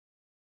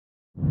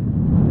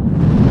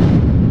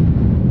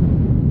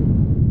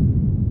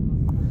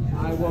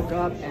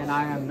up and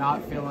I am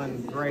not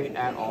feeling great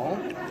at all.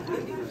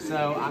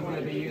 So I'm going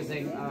to be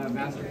using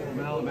Master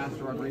Flamel and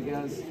Master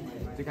Rodriguez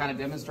to kind of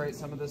demonstrate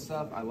some of this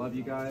stuff. I love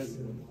you guys,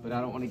 but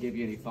I don't want to give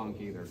you any funk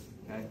either,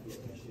 okay?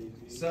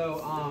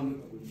 So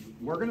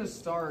we're going to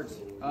start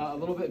a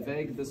little bit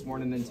vague this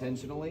morning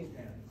intentionally.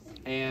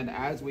 And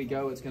as we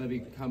go, it's going to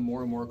become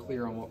more and more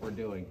clear on what we're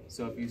doing.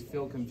 So if you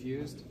feel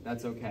confused,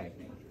 that's okay.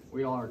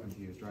 We all are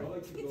confused, right?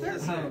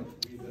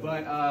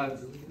 But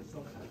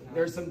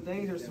there's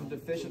some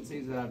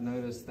deficiencies that I've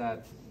noticed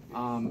that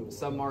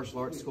some martial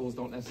arts schools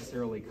don't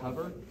necessarily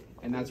cover,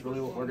 and that's really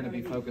what we're going to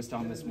be focused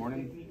on this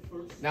morning.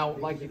 Now,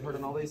 like you've heard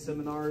on all these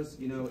seminars,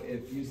 you know,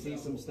 if you see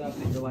some stuff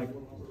that you're like,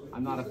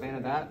 I'm not a fan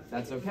of that,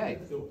 that's okay.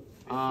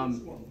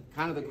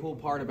 Kind of the cool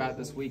part about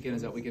this weekend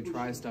is that we could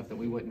try stuff that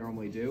we wouldn't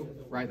normally do,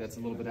 right? That's a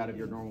little bit out of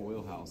your normal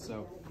wheelhouse.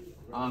 So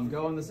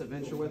go on this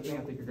adventure with me. I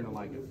think you're going to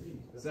like it.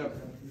 So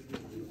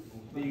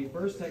the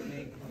first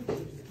technique,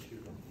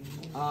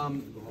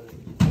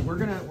 we're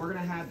gonna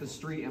have the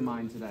street in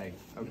mind today,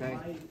 okay?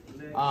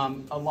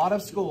 A lot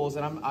of schools,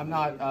 and I'm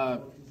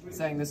not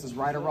saying this is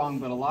right or wrong,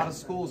 but a lot of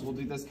schools will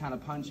do this kind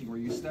of punching where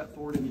you step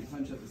forward and you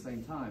punch at the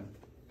same time.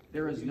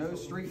 There is no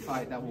street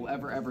fight that will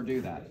ever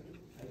do that.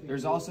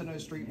 There's also no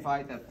street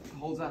fight that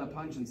holds out a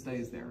punch and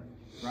stays there,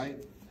 right?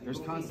 There's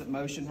constant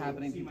motion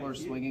happening, people are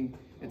swinging.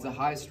 It's a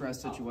high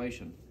stress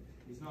situation.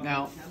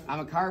 Now, I'm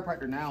a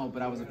chiropractor now,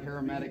 but I was a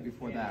paramedic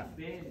before that,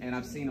 and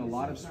I've seen a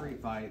lot of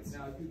street fights,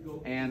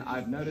 and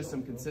I've noticed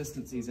some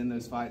consistencies in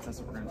those fights. That's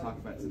what we're going to talk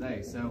about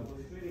today. So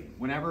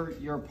whenever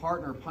your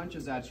partner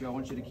punches at you, I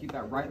want you to keep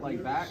that right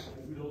leg back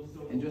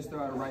and just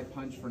throw out a right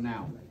punch for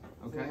now,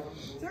 okay?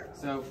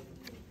 So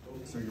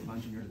you're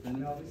punching, you're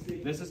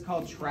defending. This is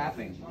called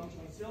trapping.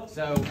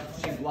 So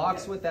she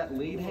blocks with that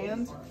lead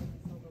hand,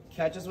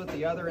 catches with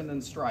the other, and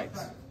then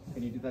strikes.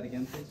 Can you do that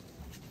again, please?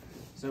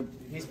 So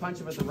he's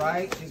punching with the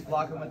right, she's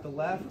blocking with the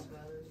left.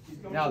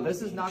 Now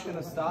this is not going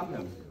to stop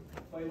him.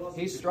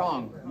 He's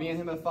strong. Me and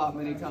him have fought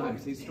many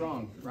times. He's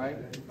strong, right?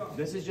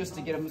 This is just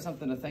to get him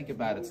something to think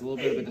about. It's a little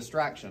bit of a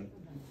distraction.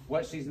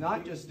 What she's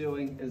not just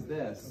doing is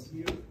this.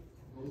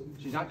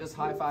 She's not just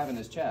high-fiving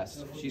his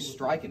chest. She's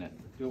striking it.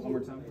 Do it one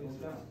more time, please.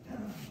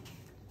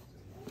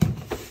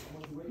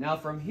 Now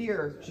from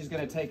here, she's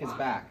going to take his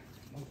back.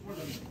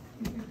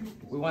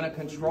 We want to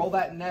control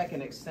that neck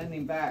and extend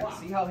him back.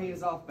 See how he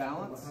is off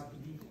balance?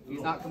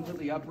 He's not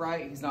completely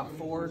upright. He's not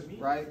forward,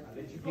 right?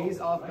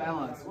 He's off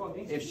balance.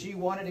 If she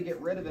wanted to get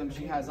rid of him,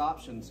 she has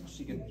options.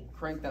 She could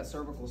crank that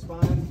cervical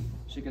spine.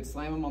 She could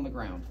slam him on the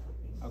ground,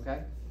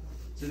 okay?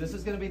 So this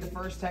is going to be the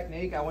first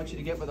technique. I want you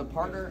to get with a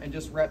partner and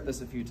just rep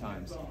this a few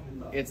times.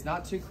 It's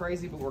not too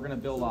crazy, but we're going to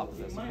build off of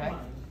this, okay?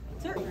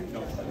 Sure.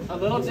 A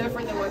little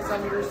different than what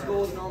some of your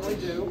schools normally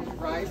do,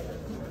 right?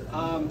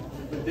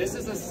 This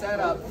is a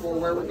setup for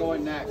where we're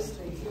going next.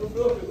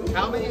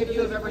 How many of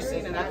you have ever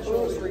seen an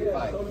actual street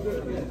fight?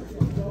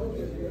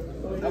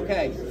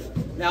 Okay,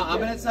 now I'm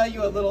going to tell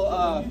you a little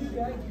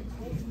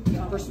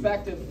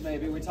perspective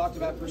maybe. We talked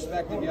about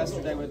perspective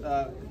yesterday with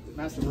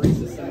Master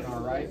Maurice's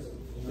seminar, right?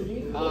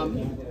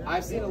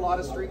 I've seen a lot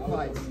of street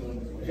fights.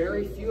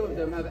 Very few of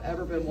them have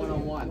ever been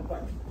one-on-one.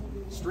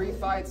 Street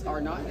fights are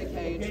not in a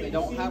cage, they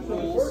don't have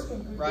rules,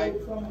 right?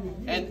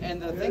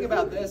 And the thing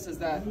about this is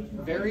that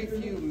very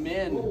few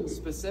men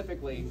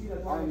specifically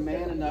are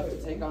man enough to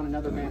take on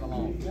another man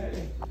alone.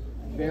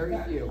 Very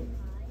few.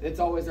 It's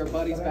always their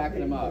buddies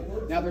backing them up.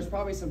 Now there's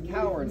probably some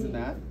cowards in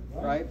that,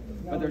 right?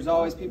 But there's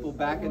always people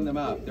backing them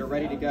up. They're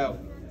ready to go.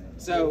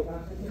 So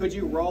could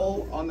you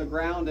roll on the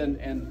ground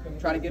and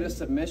try to get a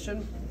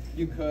submission?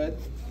 You could,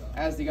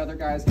 as the other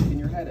guys kicking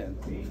your head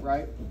in,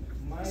 right?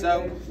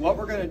 So what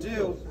we're going to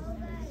do,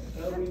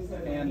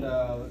 and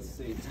let's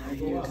see.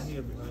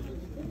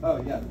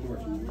 Oh yeah, of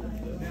course.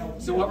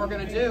 So what we're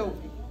going to do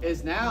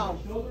is now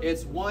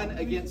it's 1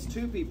 against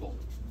 2 people.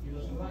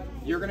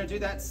 You're going to do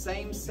that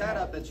same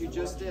setup that you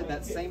just did,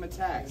 that same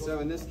attack. So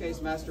in this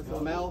case, Master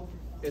Flamel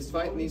is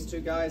fighting these 2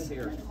 guys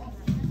here.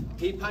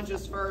 He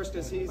punches first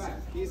because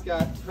he's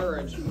got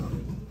courage.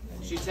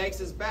 She takes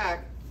his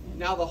back.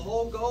 Now the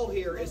whole goal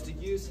here is to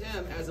use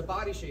him as a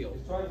body shield,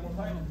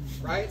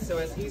 right? So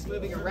as he's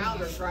moving around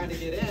her trying to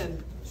get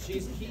in,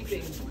 she's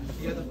keeping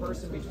the other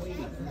person between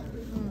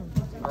them.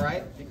 All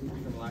right?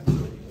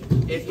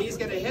 If he's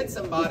going to hit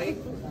somebody,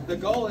 the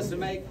goal is to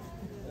make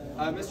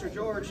Mr.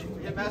 George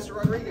hit Master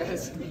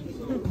Rodriguez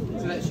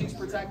so that she's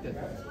protected.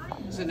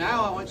 So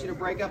now I want you to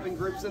break up in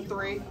groups of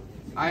 3.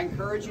 I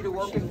encourage you to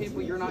work with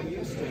people you're not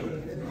used to,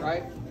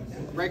 right?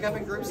 Break up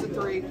in groups of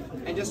 3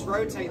 and just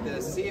rotate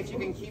this. See if you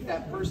can keep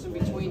that person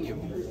between you.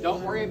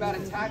 Don't worry about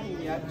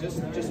attacking yet.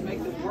 Just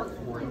make them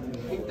work for it.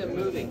 Keep them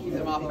moving. Keep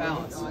them off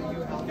balance.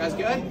 You guys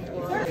good?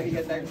 Maybe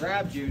that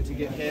grabbed you to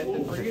get hit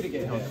and for you to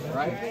get hit,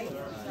 right?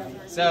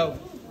 So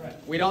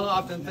we don't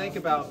often think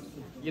about,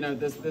 you know,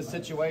 this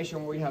situation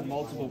where we have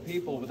multiple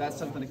people, but that's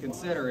something to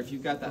consider. If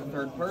you've got that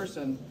 3rd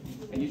person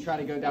and you try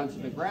to go down to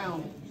the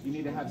ground, you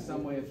need to have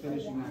some way of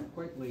finishing that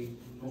quickly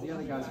because the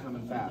other guy's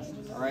coming fast,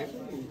 all right?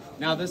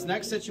 Now this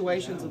next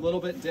situation's a little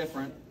bit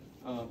different.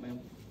 Ma'am.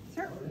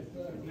 Sure.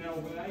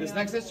 This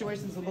next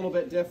situation is a little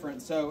bit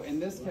different. So in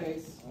this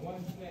case,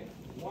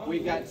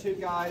 we've got two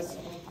guys.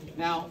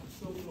 Now,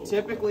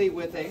 typically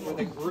with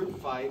a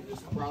group fight,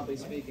 just broadly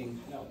speaking,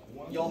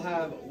 you'll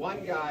have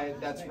one guy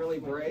that's really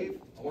brave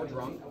or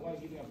drunk,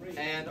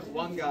 and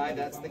one guy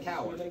that's the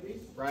coward,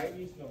 right?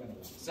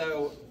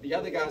 So the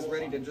other guy's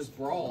ready to just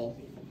brawl,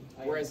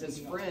 whereas his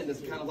friend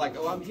is kind of like,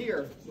 oh, I'm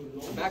here,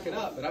 I'm backing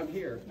up, but I'm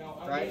here,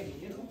 right?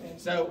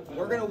 So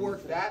we're going to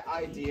work that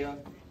idea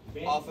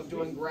off of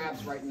doing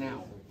grabs right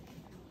now.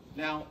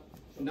 Now,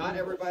 not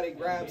everybody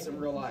grabs in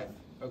real life,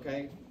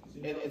 okay?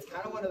 It's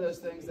kind of one of those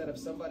things that if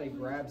somebody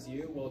grabs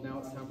you, well, now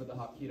it's time for the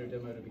Hapkido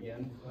demo to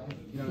begin.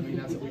 You know what I mean?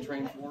 That's what we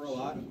train for a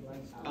lot.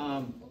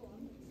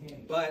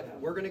 But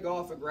we're going to go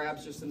off of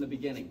grabs just in the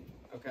beginning,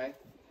 okay?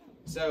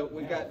 So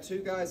we've got two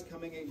guys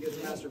coming in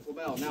against Master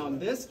Flamel. Now in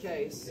this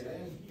case,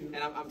 and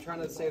I'm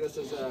trying to say this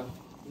as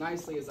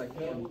nicely as I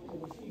can,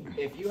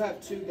 if you have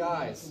two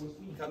guys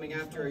coming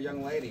after a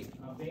young lady,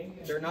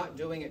 they're not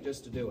doing it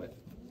just to do it.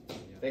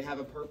 They have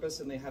a purpose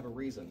and they have a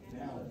reason.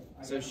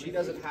 So she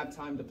doesn't have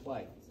time to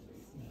play,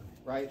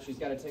 right? She's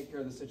got to take care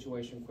of the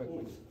situation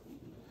quickly.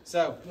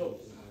 So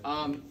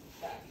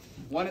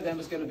one of them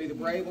is going to be the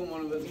brave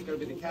one of them is going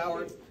to be the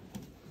coward.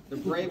 The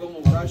brave one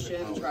will rush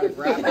in and try to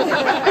grab her.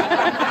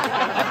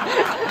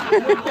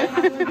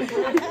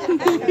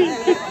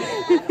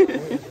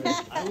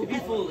 I will be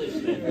foolish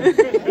then.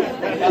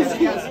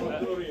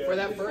 For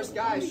that first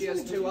guy, she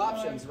has two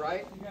options,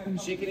 right?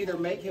 She can either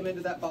make him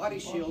into that body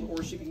shield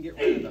or she can get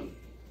rid of him.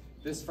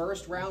 This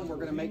first round, we're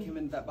going to make him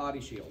into that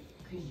body shield.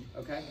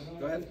 Okay?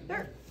 Go ahead.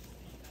 Sure.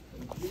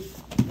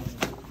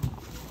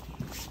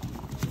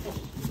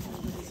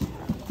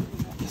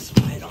 That's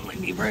why I don't like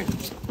me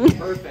brains.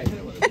 Perfect.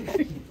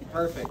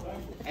 Perfect.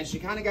 And she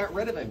kind of got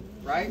rid of him,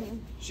 right?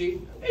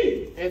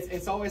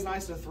 It's always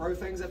nice to throw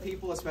things at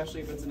people, especially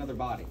if it's another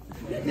body.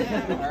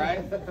 All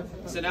right?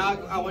 So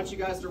now I want you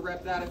guys to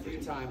rep that a few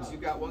times.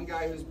 You've got one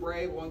guy who's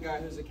brave, one guy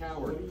who's a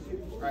coward.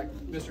 Right?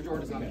 Mr.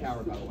 Jordan's not a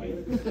coward, by the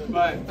way.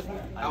 But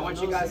I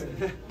want you guys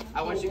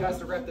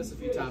to rep this a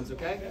few times,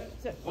 okay?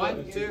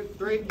 1, 2,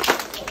 3.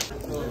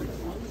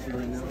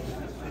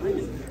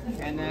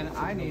 And then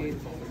I need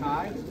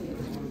Kai.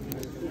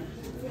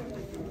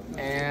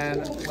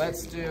 And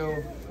let's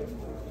do,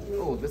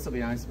 oh, this will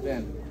be nice,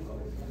 Ben.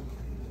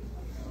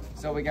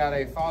 So we got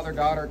a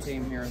father-daughter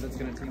team here that's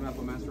going to team up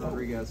with Master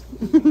Rodriguez.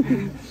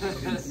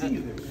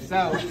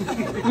 So,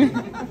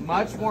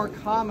 much more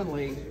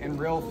commonly in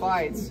real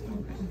fights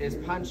is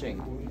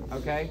punching,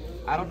 okay?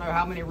 I don't know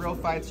how many real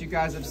fights you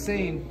guys have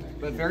seen,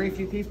 but very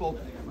few people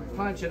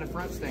punch in a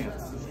front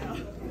stance.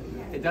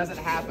 It doesn't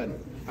happen,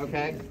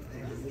 okay?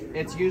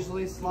 It's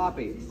usually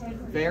sloppy.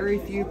 Very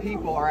few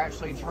people are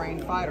actually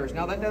trained fighters.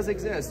 Now that does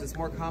exist. It's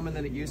more common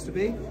than it used to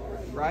be,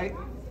 right?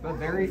 But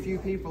very few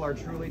people are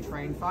truly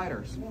trained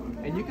fighters.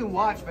 And you can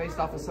watch based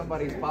off of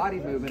somebody's body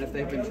movement if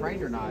they've been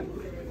trained or not.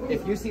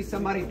 If you see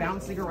somebody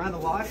bouncing around a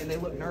lot and they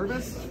look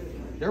nervous,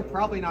 they're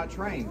probably not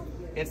trained.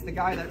 It's the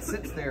guy that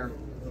sits there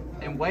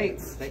and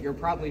waits that you're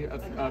probably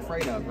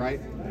afraid of,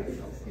 right?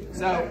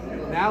 So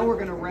now we're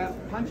gonna rep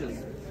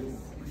punches.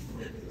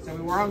 So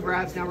we were on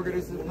grabs, now we're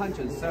going to do some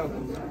punches. So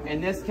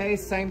in this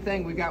case, same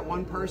thing. We've got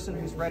one person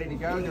who's ready to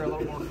go. They're a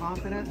little more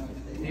confident.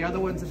 The other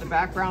one's in the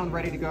background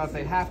ready to go if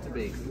they have to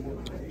be.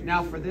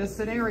 Now for this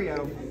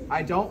scenario,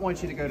 I don't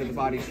want you to go to the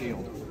body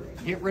shield.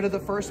 Get rid of the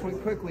first one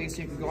quickly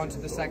so you can go on to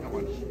the second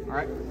one. All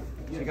right?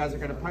 So you guys are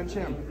going to punch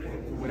him.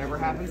 Whatever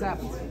happens,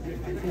 happens.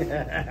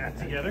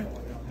 Together?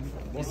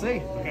 We'll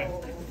see. Okay.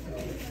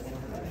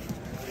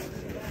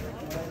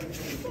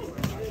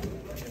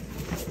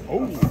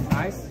 Oh,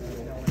 nice.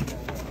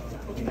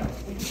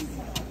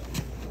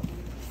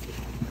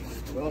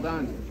 Well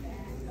done.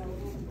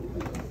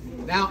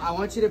 Now, I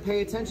want you to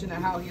pay attention to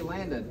how he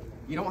landed.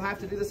 You don't have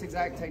to do this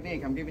exact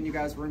technique. I'm giving you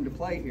guys room to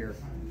play here.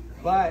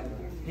 But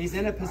he's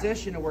in a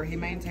position where he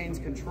maintains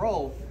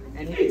control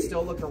and he can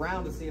still look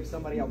around to see if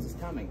somebody else is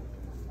coming.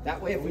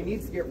 That way, if he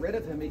needs to get rid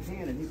of him, he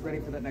can, and he's ready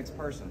for that next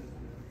person.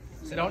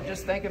 So don't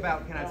just think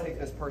about, can I take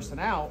this person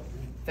out?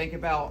 Think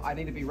about, I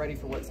need to be ready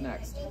for what's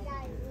next.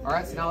 All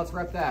right, so now let's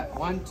rep that.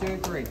 1, 2,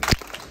 3.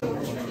 All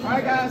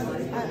right, guys.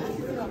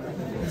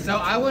 So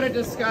I want to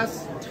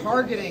discuss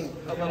targeting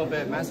a little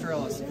bit. Master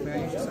Ellis, may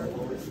I use you, sir?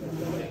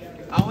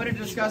 I want to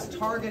discuss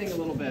targeting a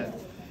little bit.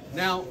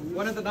 Now,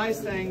 one of the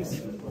nice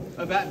things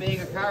about being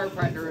a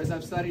chiropractor is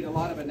I've studied a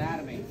lot of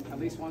anatomy, at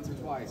least once or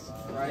twice,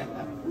 right?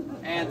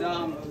 And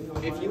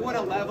if you want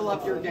to level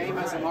up your game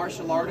as a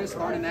martial artist,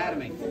 learn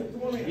anatomy.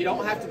 You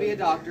don't have to be a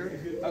doctor,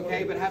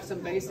 okay, but have some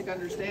basic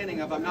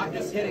understanding of I'm not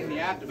just hitting the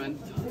abdomen,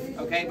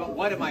 okay, but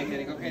what am I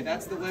hitting? Okay,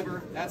 that's the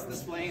liver, that's the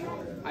spleen.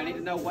 I need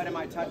to know what am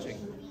I touching,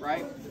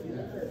 right?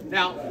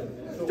 Now,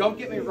 don't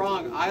get me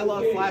wrong, I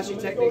love flashy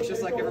techniques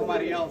just like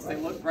everybody else. They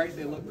look great,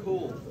 they look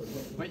cool.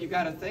 But you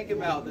got to think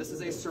about this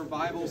is a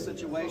survival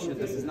situation.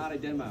 This is not a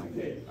demo,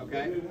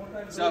 okay?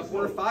 So if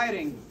we're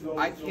fighting,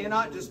 I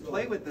cannot just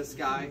play with this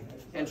guy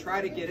and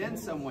try to get in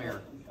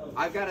somewhere.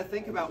 I've got to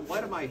think about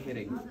what am I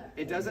hitting.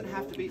 It doesn't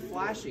have to be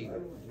flashy.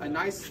 A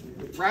nice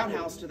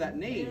roundhouse to that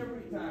knee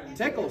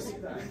tickles,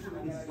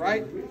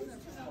 right?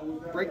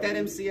 Break that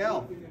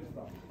MCL.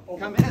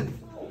 Come in,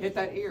 hit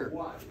that ear.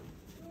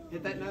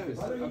 Hit that nose,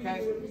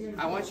 okay?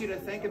 I want you to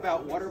think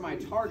about what are my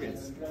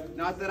targets.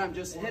 Not that I'm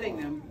just hitting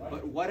them,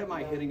 but what am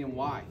I hitting and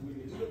why?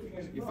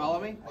 You follow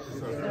me?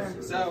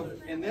 So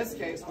in this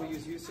case, we'll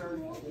use you, sir,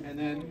 and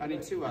then I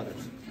need 2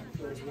 others.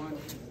 There's 1.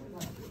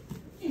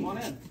 Come on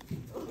in.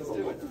 Let's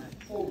do it.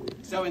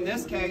 So in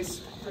this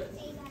case,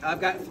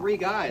 I've got 3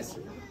 guys.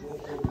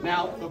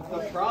 Now, the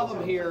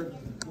problem here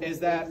is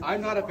that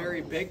I'm not a very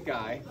big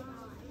guy,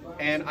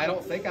 and I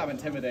don't think I'm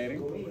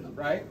intimidating,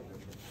 right?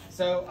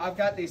 So I've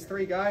got these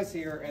 3 guys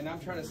here, and I'm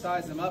trying to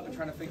size them up and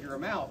trying to figure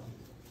them out.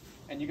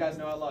 And you guys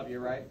know I love you,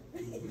 right?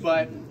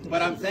 But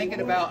I'm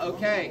thinking about,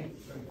 okay,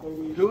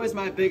 who is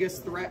my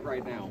biggest threat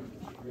right now?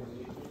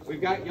 We've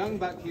got Young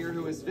Buck here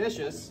who is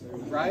vicious,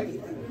 right?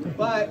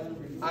 But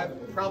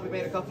I've probably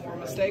made a couple more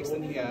mistakes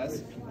than he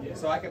has,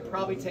 so I could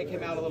probably take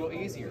him out a little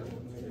easier.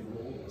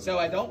 So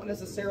I don't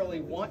necessarily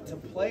want to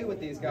play with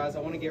these guys. I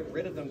want to get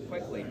rid of them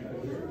quickly.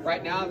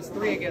 Right now it's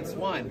 3 against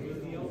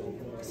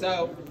 1.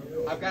 So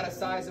I've got to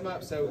size them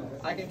up so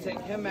I can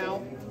take him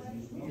out.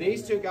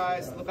 These 2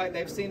 guys look like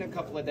they've seen a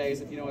couple of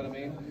days, if you know what I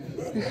mean.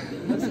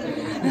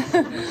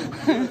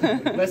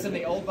 Listen,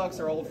 the old bucks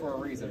are old for a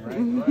reason,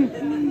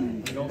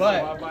 right?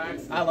 But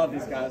I love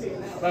these guys.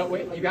 But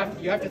you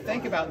have to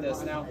think about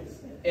this now.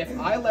 If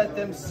I let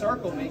them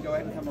circle me, go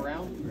ahead and come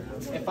around.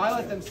 If I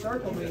let them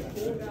circle me,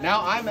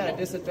 now I'm at a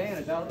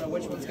disadvantage. I don't know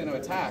which one's going to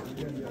attack,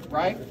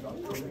 right?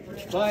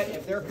 But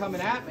if they're coming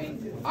at me,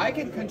 I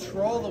can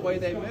control the way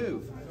they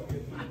move.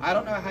 I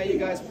don't know how you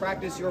guys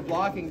practice your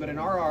blocking, but in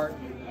our art,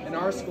 in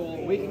our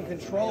school, we can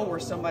control where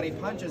somebody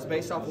punches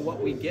based off of what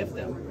we give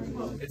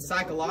them. It's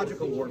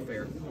psychological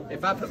warfare.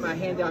 If I put my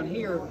hand down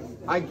here,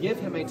 I give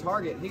him a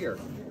target here.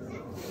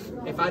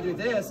 If I do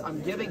this,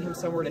 I'm giving him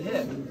somewhere to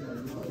hit.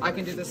 I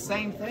can do the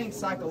same thing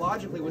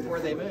psychologically with where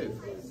they move.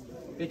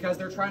 Because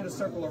they're trying to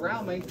circle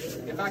around me,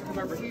 if I come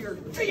over here,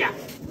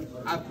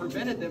 I've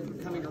prevented them from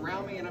coming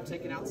around me and I'm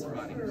taking out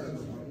somebody.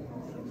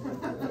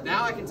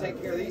 Now I can take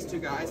care of these 2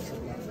 guys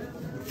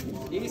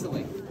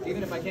easily.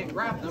 Even if I can't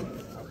grab them,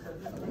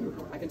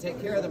 I can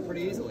take care of them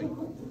pretty easily.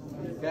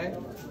 Okay?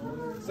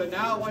 So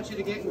now I want you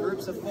to get in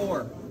groups of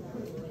 4.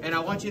 And I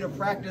want you to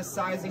practice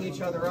sizing each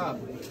other up.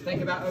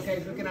 Think about, okay,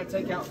 who can I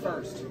take out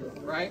first?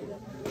 Right?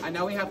 I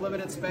know we have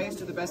limited space,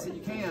 to the best that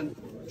you can.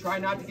 Try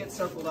not to get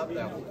circled up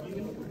though.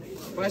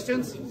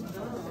 Questions?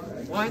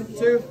 1,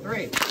 2,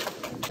 3.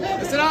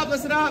 Listen up,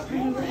 listen up.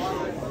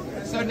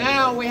 So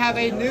now we have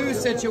a new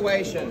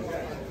situation.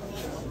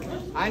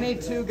 I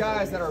need 2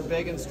 guys that are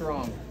big and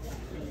strong.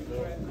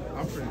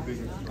 I'm pretty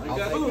big. I'll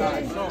take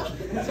guys.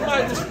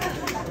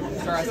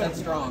 Sorry, I said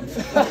strong.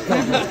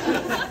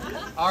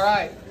 All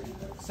right.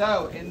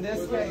 So in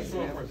this case,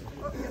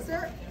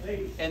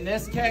 in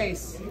this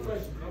case,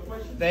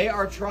 they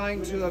are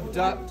trying to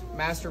abduct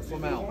Master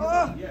Flamel.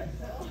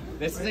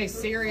 This is a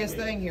serious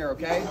thing here,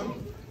 okay?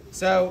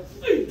 So,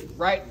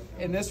 right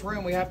in this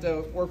room, we have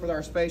to work with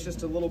our space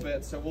just a little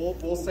bit. So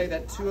we'll say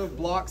that 2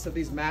 blocks of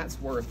these mats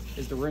worth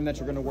is the room that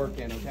you're going to work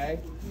in, okay?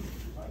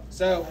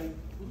 So,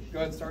 go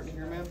ahead and start in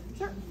here, ma'am.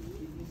 Sure.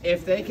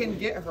 If they can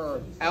get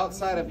her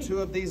outside of 2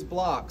 of these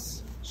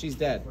blocks, she's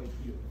dead.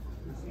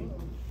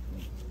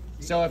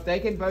 So if they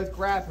can both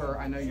grab her,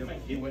 I know you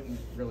wouldn't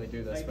really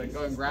do this, but go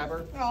ahead and grab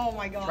her. Oh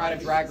my God. Try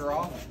to drag her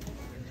off.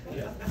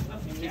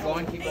 Keep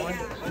going, keep going.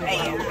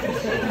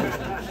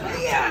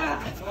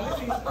 Yeah.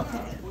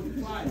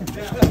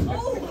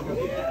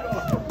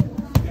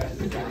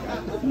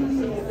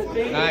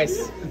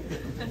 Nice.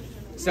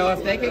 So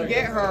if they can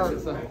get her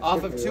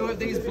off of 2 of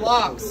these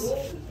blocks,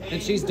 then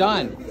she's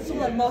done.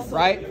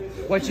 Right?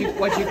 What you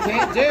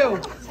can't do,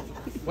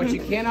 what you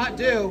cannot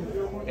do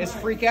is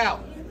freak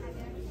out.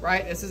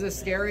 Right? This is a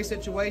scary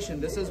situation.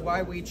 This is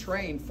why we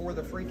train for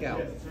the freak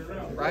out.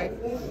 Right?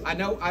 I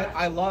know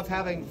I love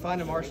having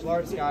fun in martial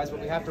arts, guys, but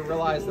we have to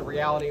realize the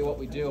reality of what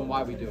we do and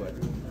why we do it.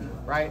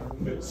 Right?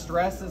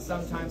 Stress is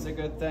sometimes a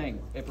good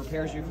thing. It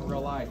prepares you for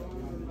real life.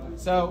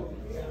 So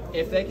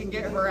if they can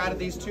get her out of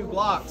these 2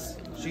 blocks,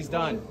 she's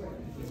done.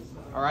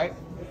 All right?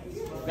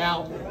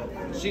 Now,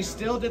 she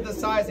still did the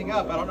sizing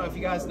up. I don't know if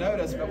you guys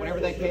noticed, but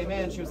whenever they came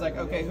in, she was like,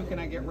 okay, who can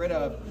I get rid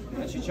of?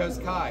 And she chose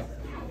Kai.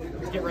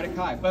 Let's get rid of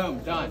Kai. Boom,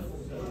 done.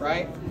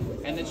 Right?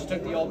 And then she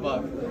took the old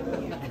bug.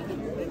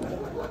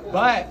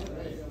 But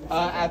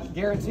I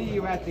guarantee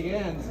you at the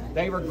end,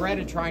 they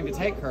regretted trying to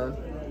take her.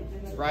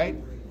 Right?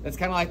 It's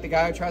kind of like the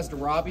guy who tries to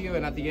rob you,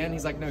 and at the end,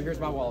 he's like, no, here's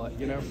my wallet,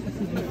 you know?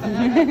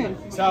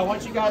 So I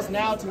want you guys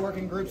now to work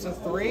in groups of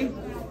 3,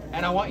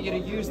 and I want you to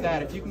use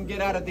that. If you can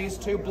get out of these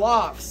 2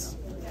 blocks,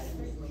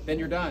 then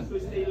you're done.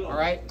 All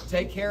right?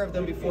 Take care of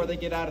them before they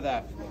get out of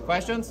that.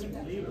 Questions?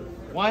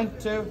 1,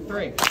 2,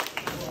 3.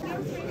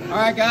 All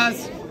right,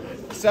 guys.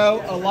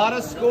 So a lot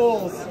of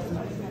schools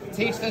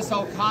teach this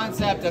whole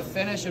concept of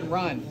finish and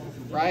run,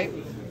 right?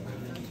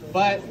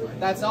 But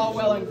that's all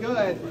well and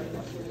good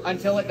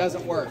until it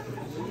doesn't work.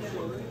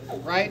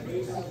 right?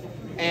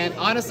 And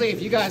honestly,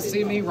 if you guys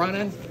see me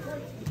running,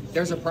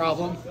 there's a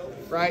problem,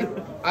 right?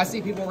 I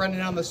see people running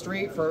down the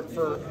street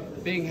for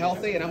being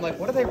healthy, and I'm like,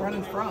 what are they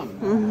running from?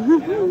 You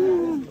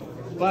know?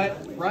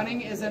 But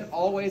running isn't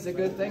always a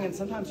good thing, and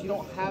sometimes you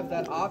don't have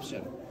that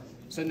option.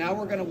 So now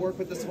we're going to work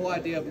with this whole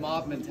idea of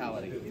mob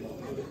mentality,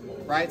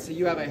 right? So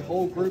you have a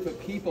whole group of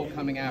people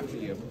coming after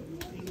you.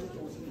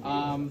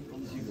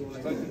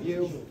 Both of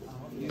you.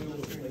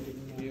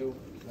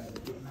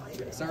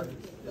 Sir,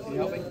 can you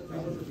help me?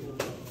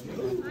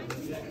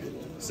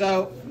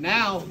 So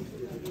now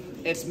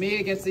it's me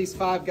against these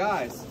 5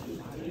 guys.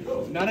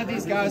 None of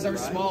these guys are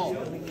small.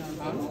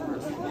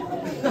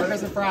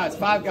 Burgers and fries.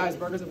 5 guys,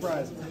 burgers and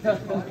fries.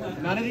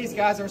 None of these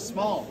guys are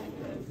small,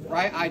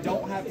 right? I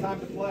don't have time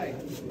to play.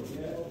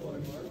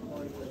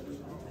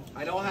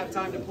 I don't have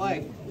time to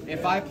play.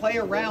 If I play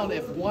around,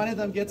 if one of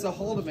them gets a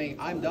hold of me,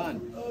 I'm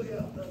done,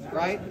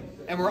 right?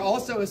 And we're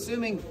also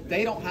assuming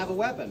they don't have a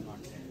weapon,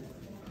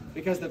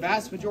 because the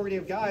vast majority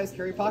of guys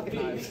carry pocket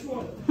knives,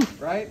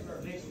 right?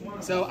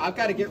 So I've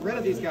got to get rid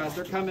of these guys.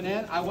 They're coming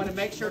in. I want to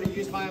make sure to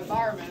use my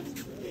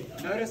environment.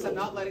 Notice I'm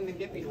not letting them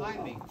get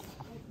behind me.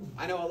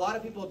 I know a lot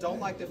of people don't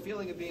like the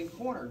feeling of being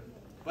cornered,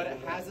 but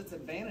it has its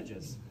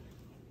advantages.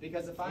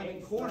 Because if I'm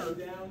in corner,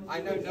 I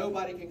know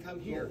nobody can come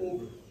here,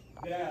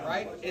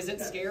 right? Is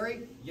it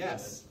scary?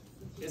 Yes.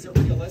 Is it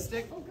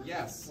realistic?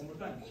 Yes.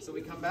 So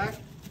we come back.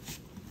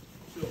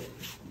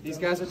 These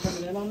guys are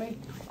coming in on me.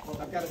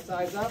 I've got to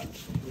size up.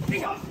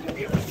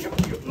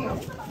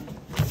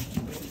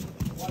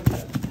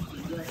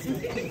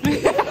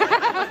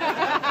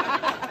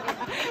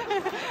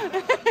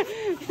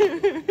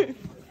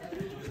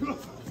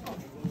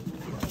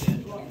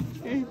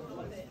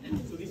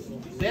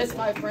 This,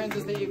 my friends,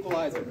 is the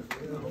equalizer.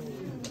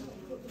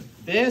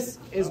 This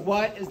is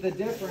what is the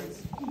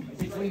difference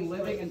between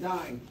living and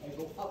dying.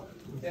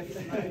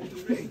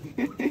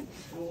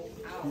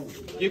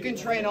 You can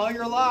train all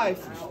your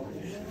life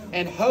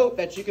and hope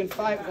that you can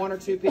fight 1 or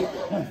 2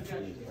 people.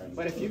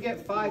 But if you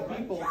get 5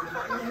 people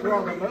who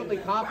are remotely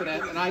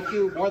competent, an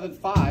IQ more than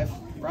 5,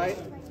 right,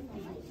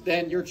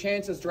 then your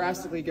chances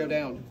drastically go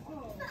down.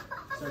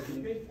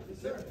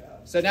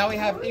 So now we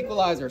have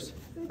equalizers,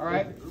 all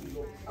right?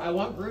 I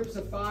want groups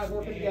of 5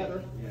 working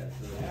together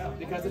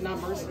because of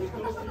numbers.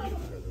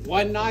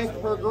 1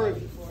 knife per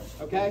group,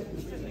 okay?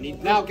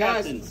 Now,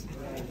 guys,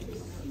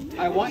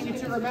 I want you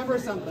to remember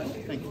something.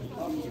 Thank you.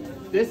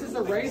 This is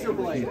a razor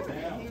blade.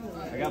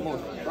 I got more.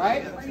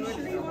 Right?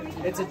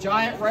 It's a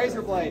giant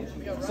razor blade.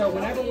 So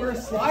whenever we're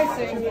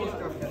slicing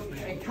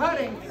and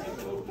cutting,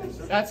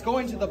 that's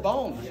going to the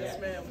bone.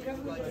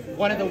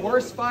 One of the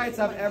worst fights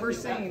I've ever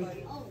seen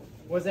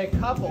was a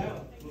couple,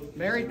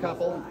 married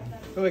couple,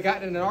 who had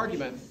gotten in an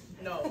argument.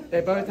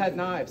 They both had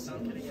knives.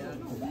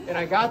 And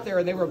I got there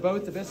and they were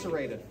both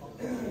eviscerated.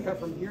 Cut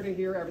from here to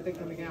here, everything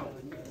coming out.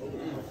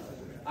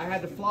 I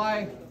had to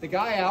fly the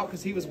guy out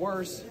because he was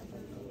worse.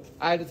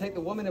 I had to take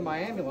the woman in my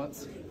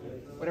ambulance.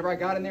 Whenever I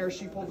got in there,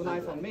 she pulled the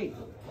knife on me.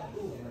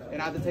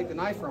 And I had to take the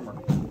knife from her,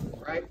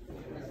 right?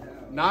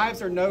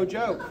 Knives are no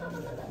joke.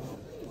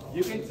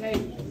 You can take,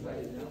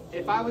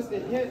 if I was to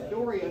hit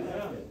Dorian,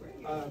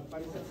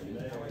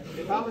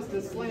 if I was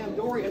to slam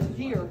Dorian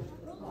here,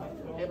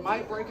 it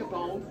might break a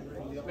bone,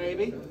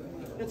 maybe.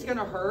 It's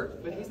gonna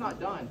hurt, but he's not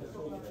done.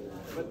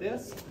 But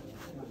this,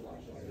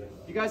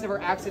 you guys ever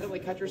accidentally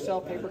cut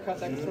yourself, paper cut,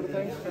 that sort of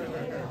thing?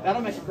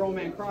 That'll make a grown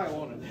man cry,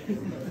 won't it?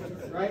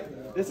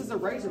 Right? This is a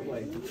razor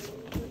blade.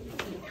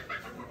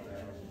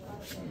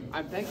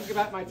 I'm thinking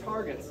about my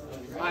targets.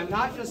 I'm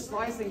not just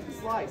slicing to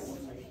slice.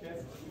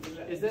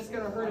 Is this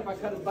going to hurt if I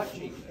cut his butt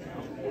cheek?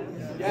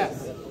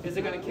 Yes. Is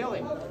it going to kill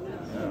him?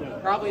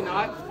 Probably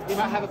not. He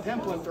might have a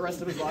pimple for the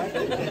rest of his life.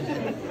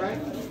 Right?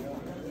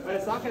 But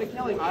it's not going to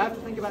kill him. I have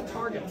to think about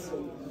targets.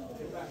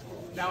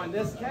 Now, in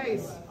this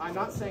case, I'm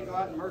not saying go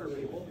out and murder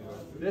people.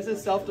 This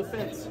is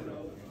self-defense.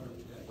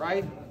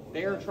 Right?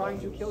 They are trying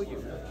to kill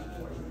you.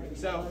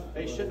 So,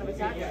 they shouldn't have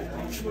attacked you.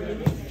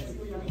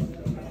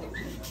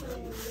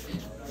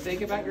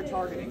 Think about your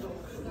targeting.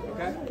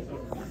 Okay?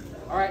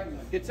 All right,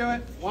 get to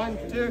it. 1,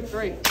 2,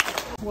 3.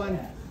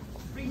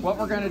 What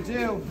we're going to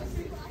do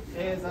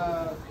is,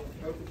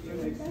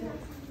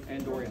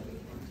 and Dorian,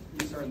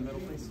 you start in the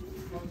middle, please.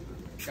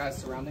 Guys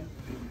surrounding.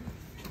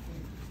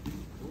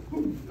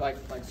 Like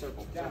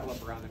circle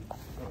up around him.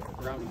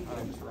 Around him,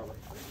 Mr. Roller.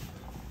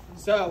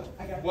 So,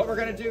 what we're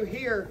going to do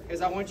here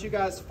is I want you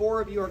guys,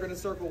 4 of you are going to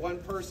circle 1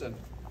 person.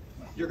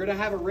 You're going to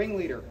have a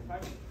ringleader,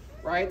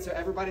 right? So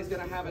everybody's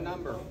going to have a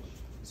number.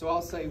 So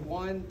I'll say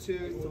 1,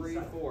 2, 3,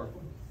 4.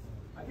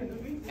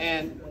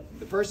 And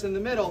the person in the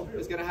middle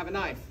is going to have a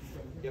knife.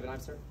 You have a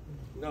knife, sir?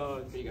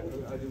 No, there you go.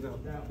 I do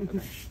now. Okay.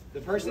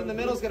 The person in the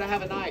middle is going to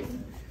have a knife.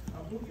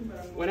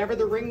 Whenever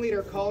the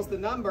ringleader calls the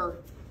number,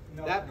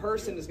 that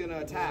person is going to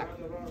attack.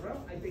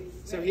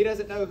 So he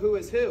doesn't know who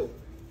is who,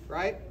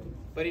 right?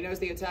 But he knows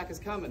the attack is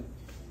coming.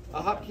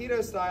 A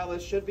Hapkido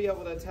stylist should be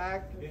able to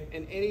attack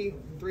in any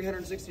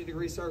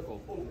 360-degree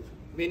circle,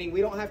 meaning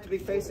we don't have to be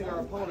facing our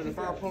opponent. If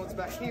our opponent's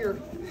back here,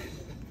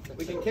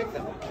 we can kick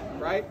them,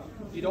 right?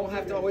 You don't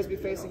have to always be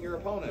facing your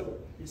opponent.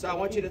 So I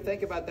want you to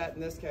think about that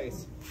in this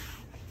case.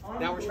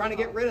 Now we're trying to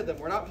get rid of them.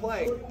 We're not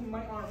playing.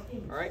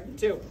 All right,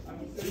 2,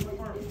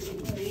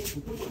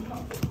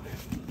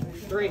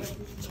 3, 4,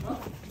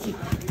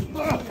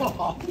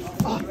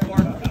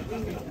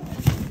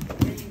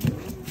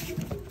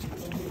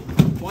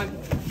 1.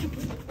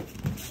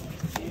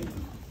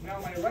 Now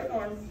my right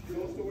arm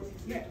goes towards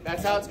his neck.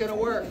 That's how it's going to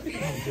work.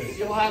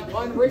 You'll have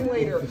one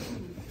ringleader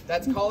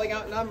that's calling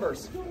out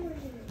numbers.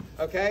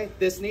 Okay?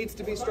 This needs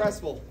to be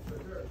stressful.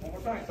 One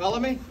more time. Follow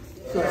me?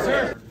 Yes,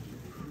 sir.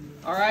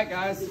 All right,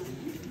 guys.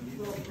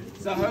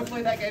 So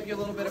hopefully that gave you a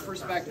little bit of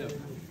perspective.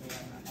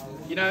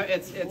 You know,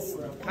 it's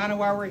kind of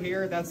why we're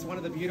here. That's one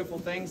of the beautiful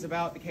things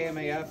about the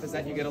KMAF is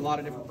that you get a lot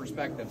of different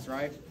perspectives,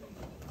 right?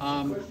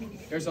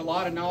 There's a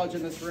lot of knowledge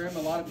in this room,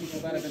 a lot of people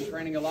that have been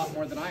training a lot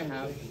more than I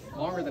have,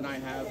 longer than I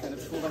have, and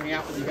it's cool to hang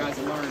out with you guys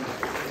and learn.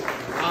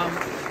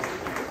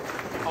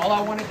 All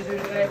I wanted to do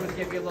today was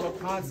give you a little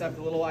concept,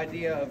 a little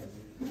idea of,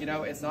 you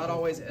know, it's not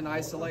always in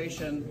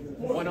isolation,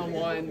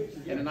 one-on-one,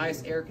 in a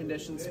nice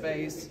air-conditioned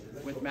space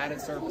with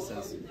matted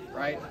surfaces,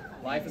 right?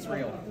 Life is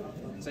real.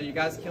 So you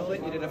guys killed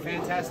it. You did a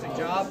fantastic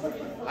job.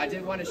 I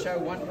did want to show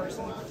one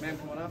person. Ma'am,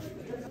 come on up.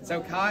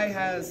 So Kai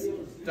has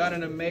done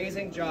an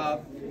amazing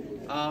job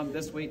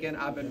this weekend.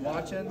 I've been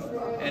watching,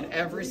 and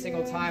every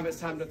single time it's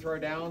time to throw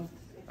down,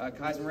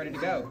 Kai's been ready to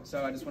go.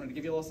 So I just wanted to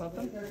give you a little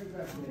something. All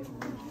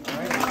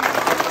right.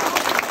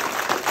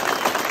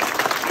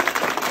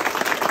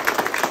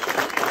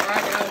 All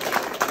right, guys.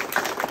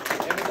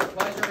 It was a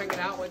pleasure hanging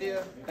out with you.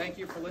 Thank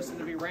you for listening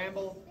to me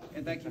ramble,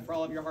 and thank you for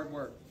all of your hard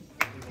work.